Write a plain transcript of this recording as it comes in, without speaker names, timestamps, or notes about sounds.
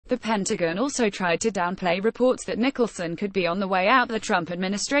The Pentagon also tried to downplay reports that Nicholson could be on the way out. The Trump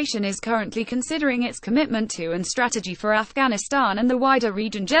administration is currently considering its commitment to and strategy for Afghanistan and the wider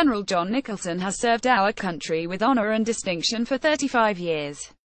region. General John Nicholson has served our country with honor and distinction for 35 years.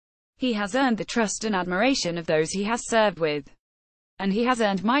 He has earned the trust and admiration of those he has served with. And he has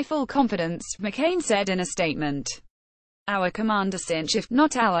earned my full confidence, Mccain said in a statement. Our commanders-in-chief,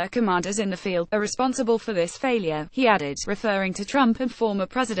 not our commanders in the field, are responsible for this failure, he added, referring to Trump and former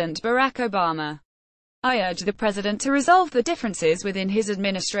President Barack Obama. I urge the president to resolve the differences within his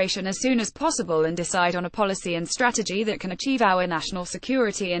administration as soon as possible and decide on a policy and strategy that can achieve our national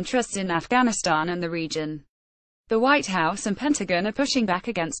security interests in Afghanistan and the region. The White House and Pentagon are pushing back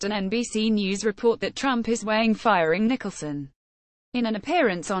against an NBC News report that Trump is weighing firing Nicholson. In an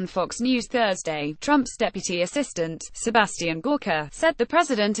appearance on Fox News Thursday, Trump's deputy assistant, Sebastian Gorka, said the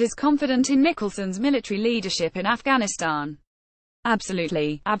president is confident in Nicholson's military leadership in Afghanistan.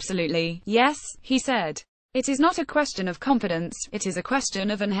 Absolutely, yes, he said. It is not a question of confidence, it is a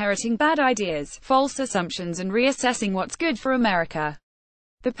question of inheriting bad ideas, false assumptions and reassessing what's good for America.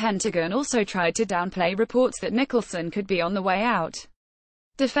 The Pentagon also tried to downplay reports that Nicholson could be on the way out.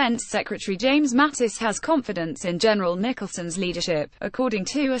 Defense Secretary James Mattis has confidence in General Nicholson's leadership, according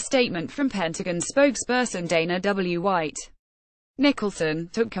to a statement from Pentagon spokesperson Dana W. White. Nicholson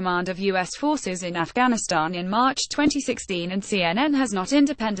took command of U.S. forces in Afghanistan in March 2016, and CNN has not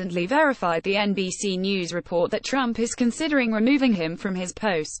independently verified the NBC News report that Trump is considering removing him from his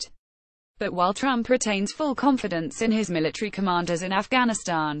post. But while Trump retains full confidence in his military commanders in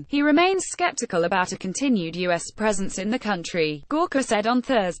Afghanistan, he remains skeptical about a continued U.S. presence in the country, Gorka said on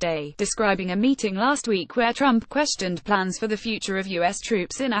Thursday, describing a meeting last week where Trump questioned plans for the future of U.S.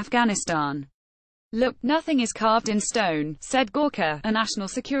 troops in Afghanistan. Look, nothing is carved in stone, said Gorka, a national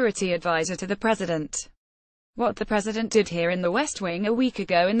security advisor to the president. What the president did here in the West Wing a week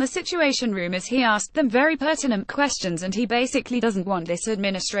ago in the Situation Room is he asked them very pertinent questions, and he basically doesn't want this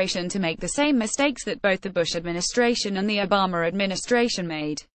administration to make the same mistakes that both the Bush administration and the Obama administration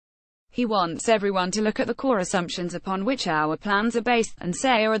made. He wants everyone to look at the core assumptions upon which our plans are based, and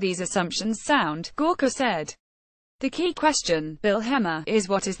say, are these assumptions sound? Gorka said. The key question, Bill Hemmer, is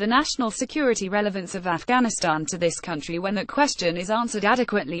what is the national security relevance of Afghanistan to this country? When that question is answered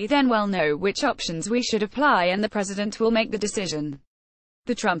adequately, then we'll know which options we should apply and the president will make the decision.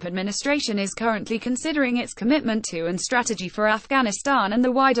 The Trump administration is currently considering its commitment to and strategy for Afghanistan and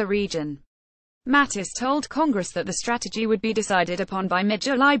the wider region. Mattis told Congress that the strategy would be decided upon by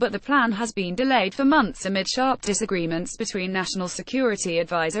mid-July, but the plan has been delayed for months amid sharp disagreements between National Security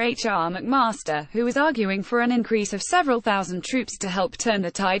Advisor H.R. McMaster, who is arguing for an increase of several thousand troops to help turn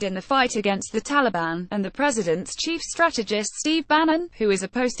the tide in the fight against the Taliban, and the president's chief strategist Steve Bannon, who is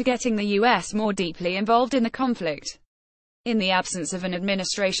opposed to getting the U.S. more deeply involved in the conflict. In the absence of an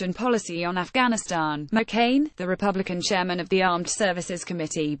administration policy on Afghanistan, Mccain, the Republican chairman of the Armed Services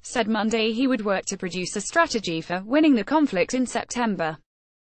Committee, said Monday he would work to produce a strategy for winning the conflict in September.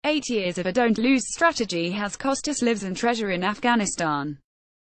 8 years of a don't-lose strategy has cost us lives and treasure in Afghanistan.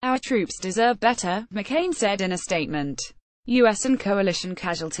 Our troops deserve better, Mccain said in a statement. U.S. and coalition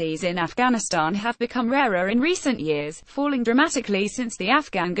casualties in Afghanistan have become rarer in recent years, falling dramatically since the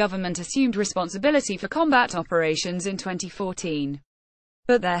Afghan government assumed responsibility for combat operations in 2014.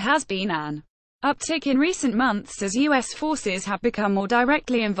 But there has been an uptick in recent months as U.S. forces have become more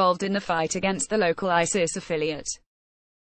directly involved in the fight against the local ISIS affiliate.